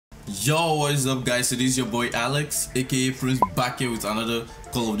Yo, what is up guys? It is your boy Alex aka Prince, back here with another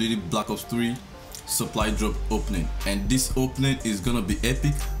Call of Duty Black Ops 3 supply drop opening, and this opening is gonna be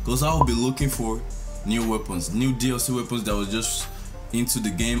epic because I will be looking for new weapons, new DLC weapons that was just into the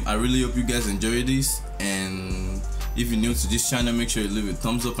game. I really hope you guys enjoy this, and if you're new to this channel, make sure you leave a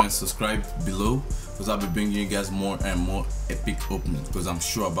thumbs up and subscribe below because I'll be bringing you guys more and more epic openings because I'm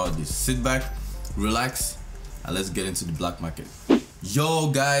sure about this. Sit back, relax, and let's get into the black market. Yo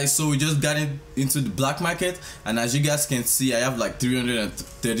guys, so we just got into the black market, and as you guys can see, I have like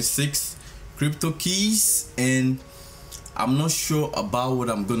 336 crypto keys, and I'm not sure about what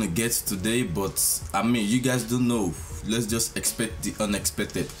I'm gonna get today, but I mean, you guys don't know. Let's just expect the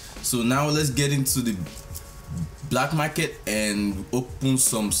unexpected. So now let's get into the black market and open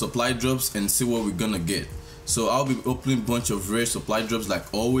some supply drops and see what we're gonna get. So I'll be opening a bunch of rare supply drops like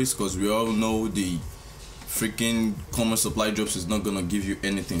always, because we all know the freaking common supply drops is not gonna give you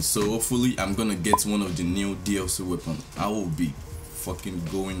anything. So hopefully I'm gonna get one of the new DLC weapons. I will be fucking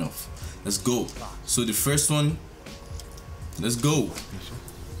going off. Let's go. So the first one, let's go.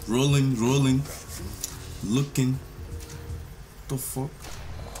 Rolling, looking. The fuck?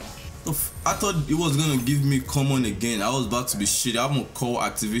 I thought it was gonna give me common again. I was about to be shit. I'm gonna call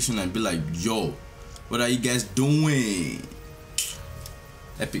activation and be like, yo, what are you guys doing?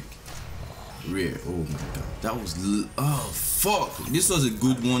 Epic. Rare. Oh my god, that was oh fuck. This was a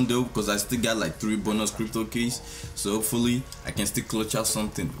good one though, because I still got like 3 bonus crypto keys, so hopefully I can still clutch out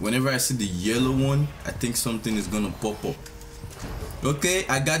something. Whenever I see the yellow one, I think something is gonna pop up. Okay,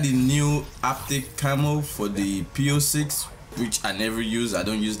 I got the new Optic camo for the PO6, which I never use. I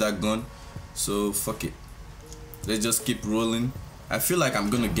don't use that gun, so fuck it. Let's just keep rolling. I feel like I'm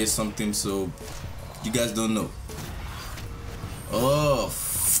gonna get something, so you guys don't know. Oh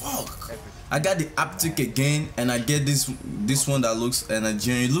fuck, I got the Optic again, and I get this one that looks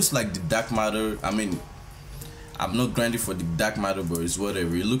energy. It looks like the dark matter. I mean, I'm not grinding for the dark matter, but it's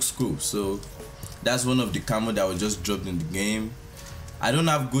whatever. It looks cool. So that's one of the camo that was just dropped in the game. I don't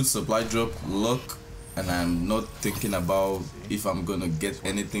have good supply drop luck, and I'm not thinking about if I'm gonna get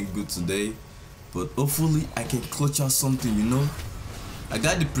anything good today, but hopefully I can clutch out something, you know. I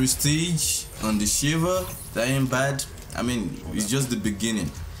got the prestige on the shiver. That ain't bad. I mean, it's just the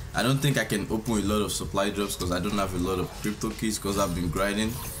beginning. I don't think I can open a lot of supply drops because I don't have a lot of crypto keys because I've been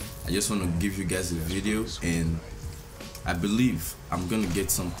grinding. I just want to give you guys a video, and I believe I'm gonna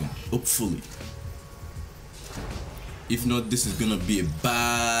get something, hopefully. If not, this is gonna be a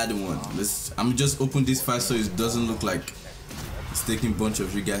bad one. I'm just open this fast so it doesn't look like it's taking a bunch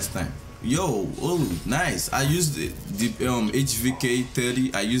of you guys' time. Yo, oh nice. I used the HVK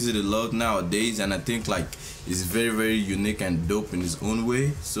 30. I use it a lot nowadays, and I think like it's very unique and dope in its own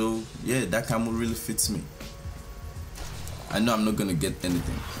way. So yeah, that camo really fits me. I know I'm not gonna get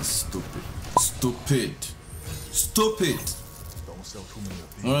anything. That's stupid.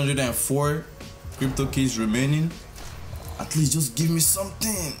 104 crypto keys remaining. At least just give me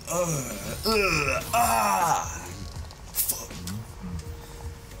something.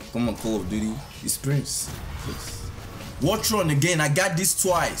 Come on, Call of Duty, HICEPRINCE. Watch run again. I got this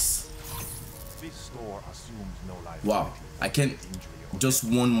twice. Wow, I can't. Just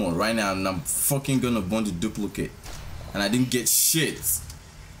one more right now, and I'm fucking gonna burn the duplicate, and I didn't get shit.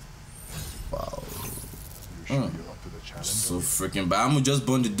 Wow. So freaking bad. I'm gonna just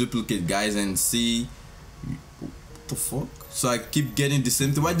burn the duplicate, guys, and see. What the fuck? So I keep getting the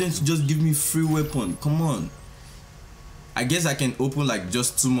same thing. Why didn't you just give me free weapon? Come on. I guess I can open like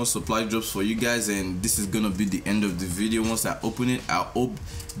just 2 more supply drops for you guys, and this is gonna be the end of the video. Once I open it, I hope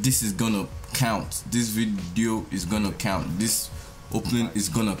this is gonna count. This video is gonna count. This opening is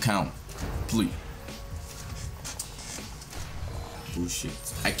gonna count. Please. Bullshit.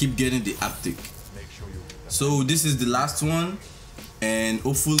 I keep getting the Optic. So this is the last one, and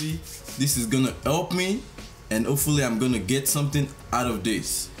hopefully this is gonna help me, and hopefully I'm gonna get something out of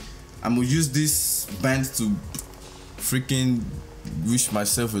this. I'm gonna use this band to freaking wish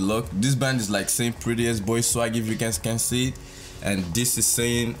myself a luck. This band is like saying prettiest boy swag, if you guys can see it, and this is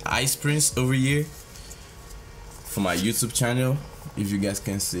saying HICEPRINCE over here for my YouTube channel, if you guys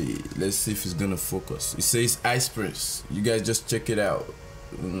can see it. Let's see if it's gonna focus. It says HICEPRINCE. You guys just check it out.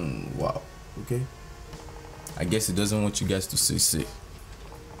 Wow. Okay, I guess it doesn't want you guys to see.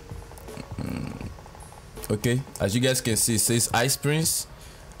 Okay, as you guys can see, it says HICEPRINCE,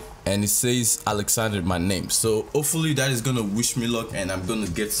 and it says Alexander, my name. So hopefully that is gonna wish me luck, and I'm gonna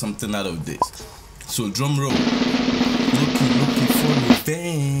get something out of this. So drum roll. Looking for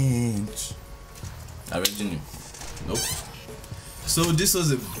revenge. I already knew. Nope. So this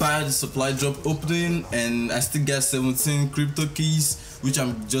was a bad supply drop opening, and I still got 17 crypto keys. which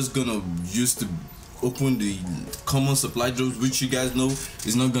I'm just gonna use to open the common supply drops, which you guys know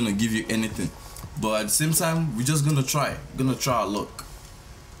is not gonna give you anything. But at the same time, we're just gonna try our luck.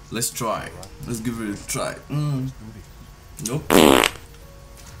 Let's try. Let's give it a try. Nope.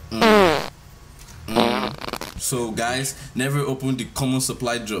 So guys, never open the common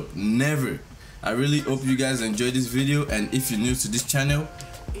supply drop. Never. I really hope you guys enjoyed this video, and if you're new to this channel,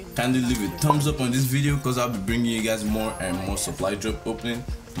 kindly leave a thumbs up on this video because I'll be bringing you guys more and more supply drop opening.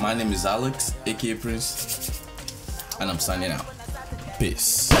 My name is Alex, aka Prince, and I'm signing out.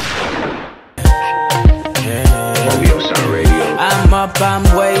 Peace. I'm up, I'm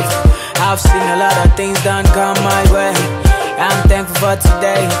wave. I've seen a lot of things done come my way. I'm thankful for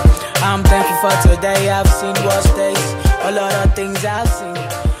today. I'm thankful for today. I've seen worse days. A lot of things I've seen.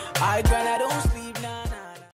 I don't